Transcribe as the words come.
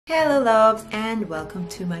Hello loves and welcome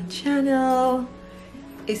to my channel.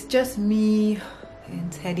 It's just me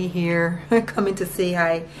and Teddy here coming to say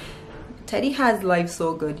hi. Teddy has life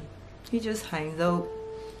so good. He just hangs out,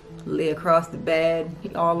 lay across the bed,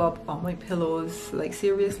 he all up on my pillows. Like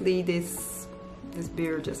seriously, this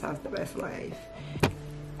bear just has the best life.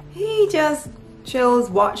 He just chills,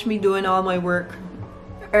 watch me doing all my work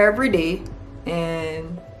every day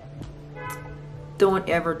and don't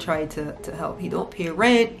ever try to help. He don't pay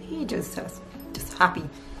rent. He just happy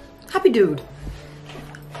dude.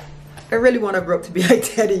 I really want to grow up to be like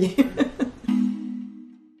Teddy.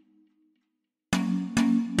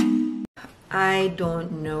 I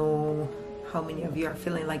don't know how many of you are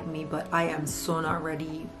feeling like me, but I am so not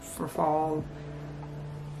ready for fall.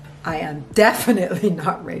 I am definitely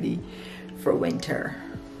not ready for winter.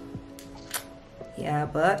 Yeah,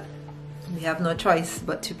 but we have no choice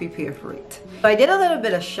but to prepare for it. So I did a little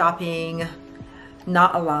bit of shopping,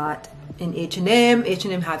 not a lot, in H&M.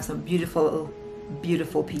 H&M have some beautiful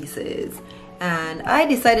pieces, and I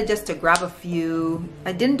decided just to grab a few.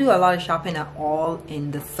 I didn't do a lot of shopping at all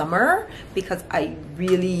in the summer because I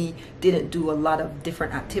really didn't do a lot of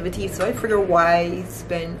different activities, so I figured why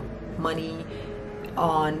spend money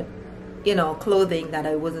on, you know, clothing that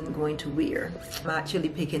I wasn't going to wear. I'm actually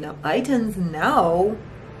picking up items now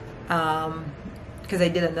because I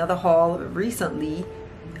did another haul recently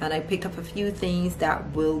and I picked up a few things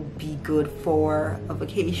that will be good for a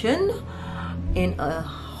vacation in a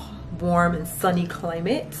warm and sunny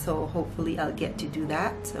climate, so hopefully I'll get to do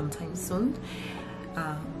that sometime soon.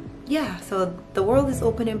 Yeah, so the world is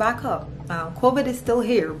opening back up. COVID is still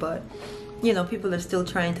here, but you know, people are still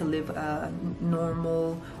trying to live a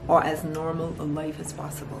normal or as normal a life as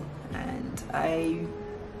possible, and I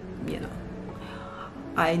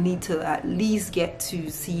need to at least get to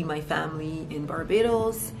see my family in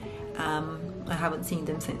Barbados. I haven't seen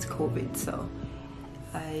them since COVID, so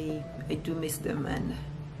I do miss them, and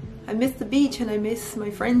I miss the beach and I miss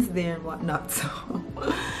my friends there and whatnot. So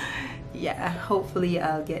yeah, hopefully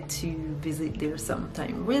I'll get to visit there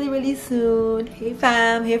sometime really soon. Hey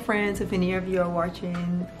fam, hey friends, if any of you are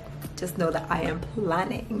watching, just know that I am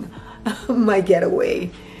planning my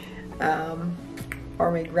getaway.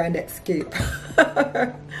 Or my grand escape.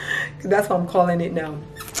 That's what I'm calling it now.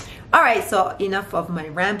 All right, so enough of my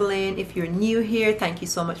rambling. If you're new here, thank you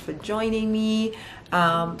so much for joining me.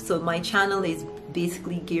 So my channel is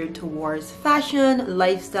basically geared towards fashion,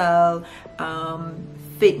 lifestyle,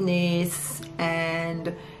 fitness,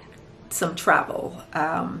 and some travel.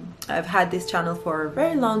 I've had this channel for a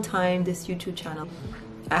very long time, this YouTube channel.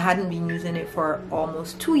 I hadn't been using it for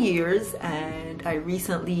almost 2 years, and I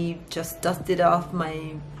recently just dusted off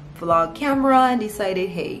my vlog camera and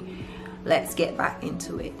decided, hey, let's get back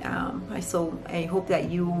into it. So I hope that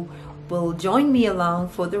you will join me along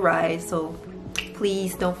for the ride. So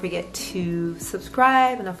please don't forget to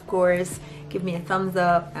subscribe and of course give me a thumbs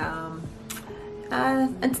up,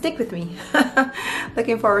 and stick with me.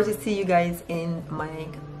 Looking forward to see you guys in my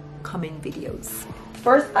coming videos.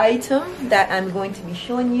 First item that I'm going to be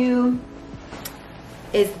showing you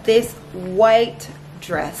is this white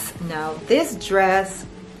dress. Now this dress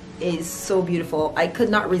is so beautiful. I could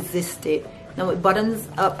not resist it. Now it buttons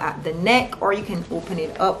up at the neck, or you can open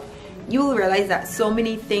it up. You will realize that so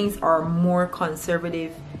many things are more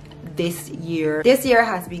conservative this year. This year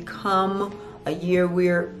has become a year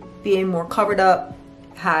where being more covered up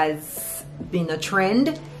has been a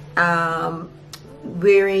trend.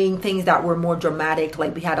 Wearing things that were more dramatic,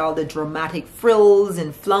 like we had all the dramatic frills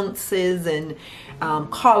and flounces and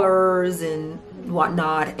collars and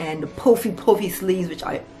whatnot, and puffy sleeves, which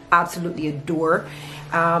I absolutely adore.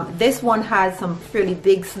 This one has some fairly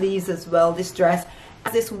big sleeves as well. This dress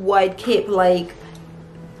has this wide cape like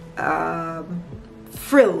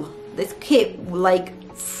frill, this cape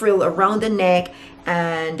like frill around the neck,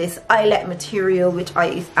 and this eyelet material, which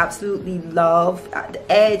I absolutely love, at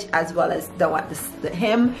the edge as well as down at the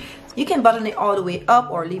hem. You can button it all the way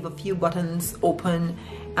up or leave a few buttons open.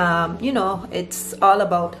 You know, it's all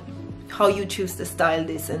about how you choose to style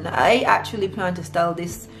this, and I actually plan to style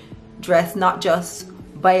this dress not just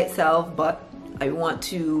by itself, but I want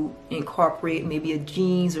to incorporate maybe a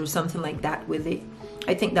jeans or something like that with it.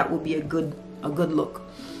 I think that would be a good look.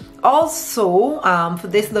 Also, for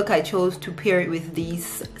this look, I chose to pair it with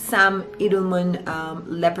these Sam Edelman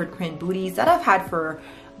leopard print booties that I've had for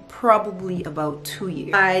probably about 2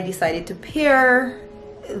 years. I decided to pair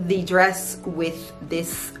the dress with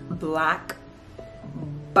this black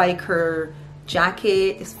biker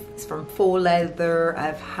jacket. It's from faux leather.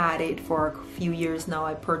 I've had it for a few years now.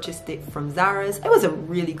 I purchased it from Zara's. It was a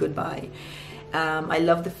really good buy. I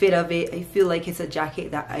love the fit of it. I feel like it's a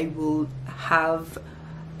jacket that I will have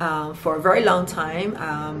for a very long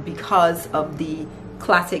time because of the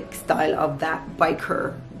classic style of that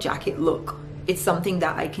biker jacket look. It's something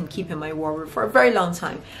that I can keep in my wardrobe for a very long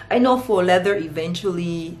time. I know faux leather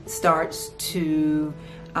eventually starts to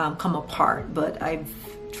come apart, but I've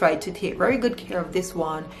tried to take very good care of this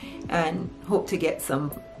one and hope to get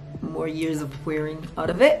some more years of wearing out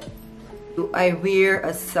of it. I wear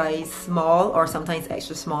a size small or sometimes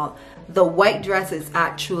extra small. The white dress is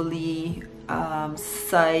actually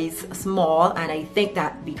size small, and I think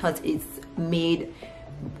that because it's made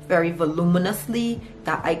very voluminously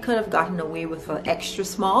that I could have gotten away with an extra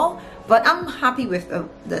small, but I'm happy with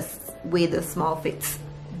this way the small fits.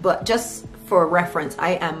 But just for reference,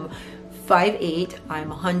 I am 5'8", I'm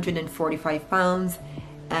 145 pounds,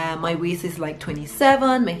 and my waist is like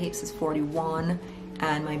 27, my hips is 41,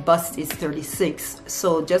 and my bust is 36.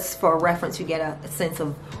 So just for reference, you get a sense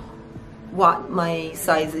of what my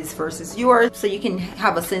size is versus yours, so you can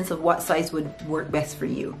have a sense of what size would work best for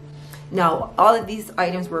you. Now, all of these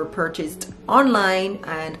items were purchased online,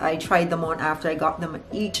 and I tried them on after I got them.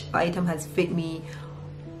 Each item has fit me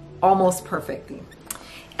almost perfectly.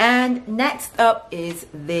 And next up is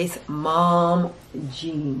this mom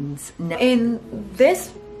jeans. Now, in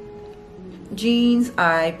this jeans,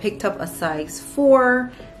 I picked up a size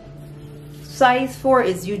 4. Size 4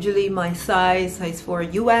 is usually my size 4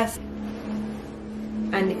 US.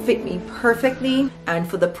 And it fit me perfectly, and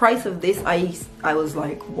for the price of this, I was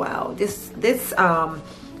like, wow, this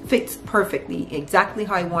fits perfectly, exactly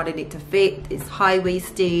how I wanted it to fit. It's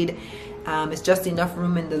high-waisted, it's just enough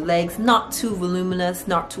room in the legs, not too voluminous,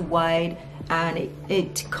 not too wide, and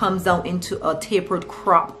it comes down into a tapered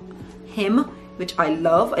crop hem, which I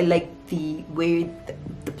love. I like the way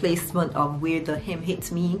the placement of where the hem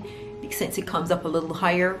hits me, since it comes up a little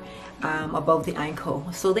higher above the ankle,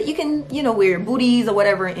 so that you can, you know, wear booties or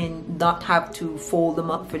whatever and not have to fold them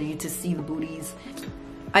up for you to see the booties.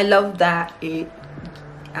 I love that it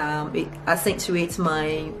accentuates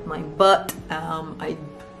my butt.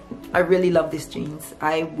 I really love this jeans.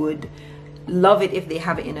 I would love it if they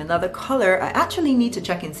have it in another color. I actually need to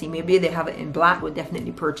check and see, maybe they have it in black. Would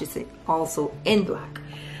definitely purchase it also in black.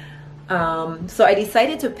 So I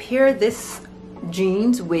decided to pair this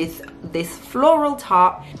jeans with this floral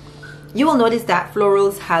top. You will notice that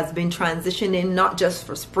florals has been transitioning not just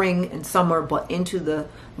for spring and summer, but into the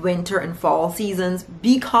winter and fall seasons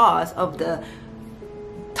because of the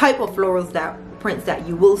type of florals, that prints that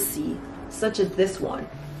you will see, such as this one.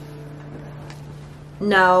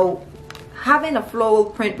 Now, having a floral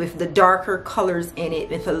print with the darker colors in it,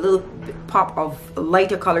 with a little pop of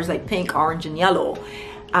lighter colors like pink, orange, and yellow,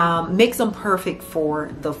 makes them perfect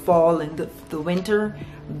for the fall and the winter.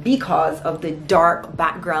 Because of the dark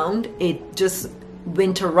background, it just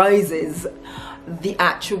winterizes the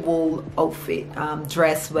actual outfit,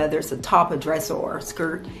 dress, whether it's a top, a dress, or a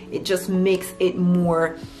skirt. It just makes it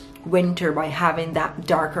more winter by having that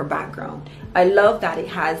darker background. I love that it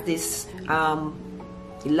has this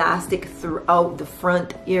elastic throughout the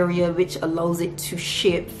front area, which allows it to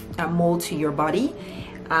shape and mold to your body.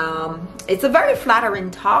 It's a very flattering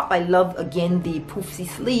top. I love, again, the poofy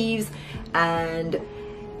sleeves, and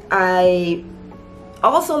I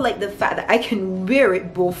also like the fact that I can wear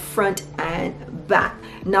it both front and back.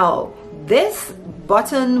 Now, this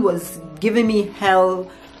button was giving me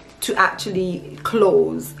hell to actually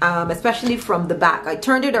close, especially from the back. I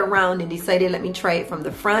turned it around and decided, let me try it from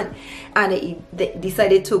the front, and it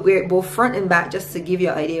decided to wear it both front and back, just to give you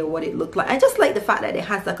an idea of what it looked like. I just like the fact that it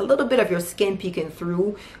has like a little bit of your skin peeking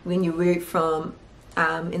through when you wear it from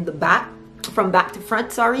in the back, from back to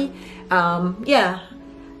front, sorry. Yeah,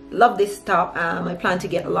 love this top. I plan to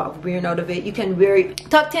get a lot of wearing out of it. You can wear it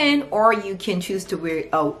tucked in, or you can choose to wear it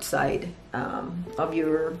outside of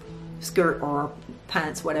your skirt or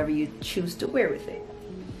pants, whatever you choose to wear with it.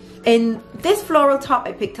 In this floral top,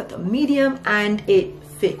 I picked up a medium, and it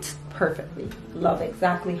fits perfectly. Love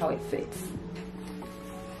exactly how it fits.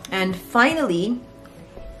 And finally,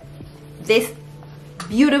 this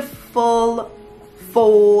beautiful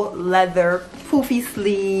faux leather poofy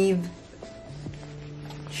sleeve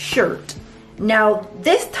shirt. Now,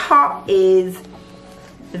 this top is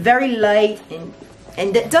very light,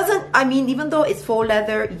 and it doesn't, I mean, even though it's faux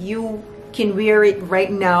leather, you can wear it right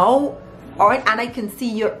now, and I can see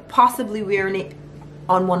you're possibly wearing it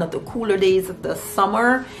on one of the cooler days of the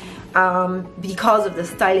summer, because of the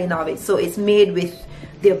styling of it. So it's made with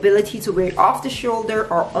the ability to wear it off the shoulder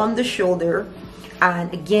or on the shoulder,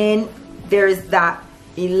 and again, there's that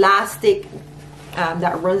elastic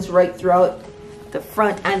that runs right throughout the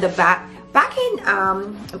front and the back, back in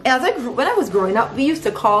when I was growing up, we used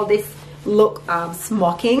to call this look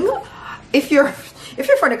smocking. If you're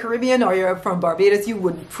from the Caribbean or you're from Barbados, you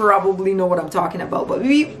would probably know what I'm talking about. But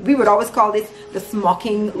we would always call this the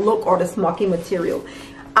smocking look or the smocking material.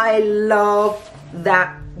 I love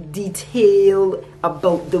that detail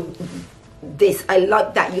about this. I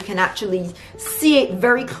like that you can actually see it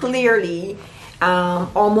very clearly.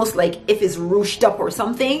 Almost like if it's ruched up or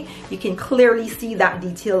something, you can clearly see that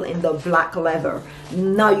detail in the black leather.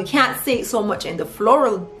 Now you can't see it so much in the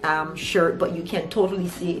floral shirt, but you can totally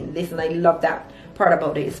see it in this, and I love that part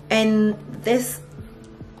about it. And this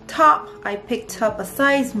top, I picked up a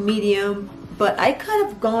size medium, but I could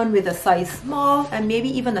have gone with a size small and maybe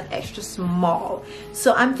even an extra small.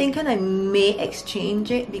 So I'm thinking I may exchange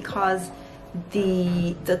it because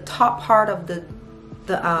the top part of the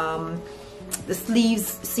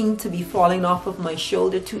sleeves seem to be falling off of my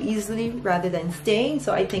shoulder too easily rather than staying.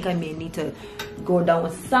 So I think I may need to go down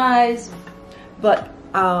a size. But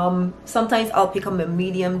sometimes I'll pick up a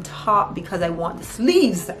medium top because I want the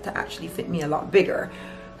sleeves to actually fit me a lot bigger.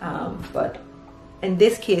 But in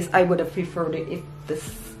this case, I would have preferred it if the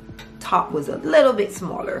top was a little bit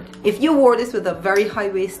smaller. If you wore this with a very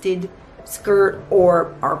high-waisted skirt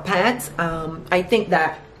or pants, I think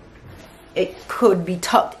that it could be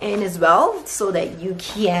tucked in as well, so that you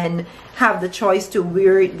can have the choice to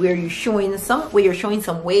wear it where you're showing some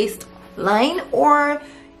waistline, or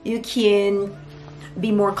you can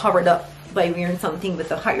be more covered up by wearing something with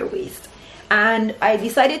a higher waist. And I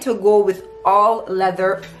decided to go with all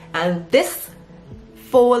leather, and this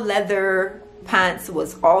faux leather pants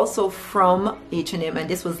was also from H&M, and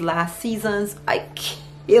this was last season's. I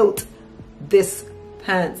killed this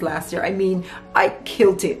pants last year. I mean, I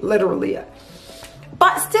killed it literally,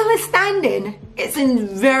 but still it's standing. It's in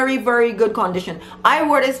very, very good condition. I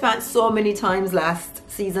wore this pants so many times last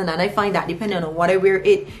season, and I find that depending on what I wear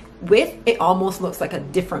it with, it almost looks like a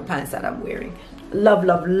different pants that I'm wearing. Love,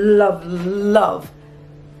 love, love, love,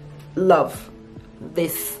 love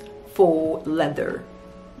this faux leather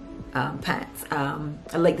pants.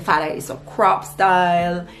 I like the fact that it's a crop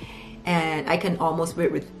style, and I can almost wear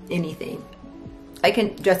it with anything. I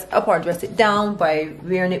can dress up or dress it down by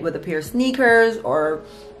wearing it with a pair of sneakers, or,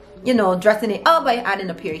 you know, dressing it up by adding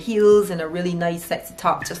a pair of heels and a really nice sexy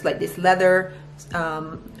top, just like this leather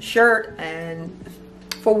shirt. And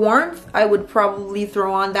for warmth, I would probably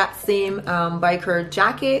throw on that same biker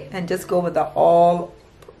jacket and just go with the all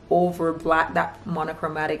over black, that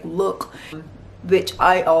monochromatic look, which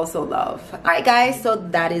I also love. All right guys, so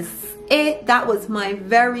that is it. That was my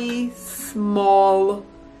very small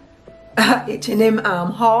H&M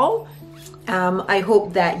haul. I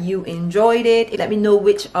hope that you enjoyed it. Let me know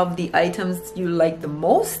which of the items you like the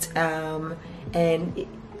most, and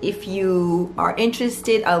if you are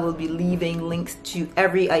interested, I will be leaving links to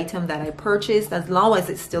every item that I purchased, as long as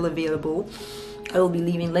it's still available. I will be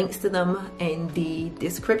leaving links to them in the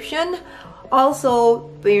description. Also,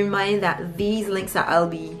 bear in mind that these links that I'll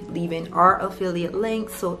be leaving are affiliate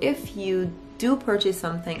links, so if you do purchase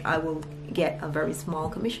something, I will get a very small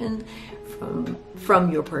commission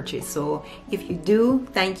from your purchase. So if you do,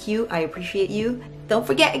 thank you, I appreciate you. Don't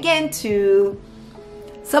forget again to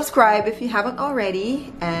subscribe if you haven't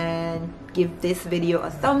already, and give this video a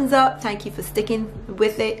thumbs up. Thank you for sticking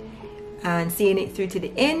with it and seeing it through to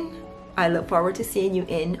the end. I look forward to seeing you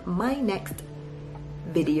in my next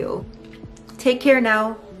video. Take care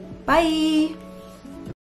now. Bye.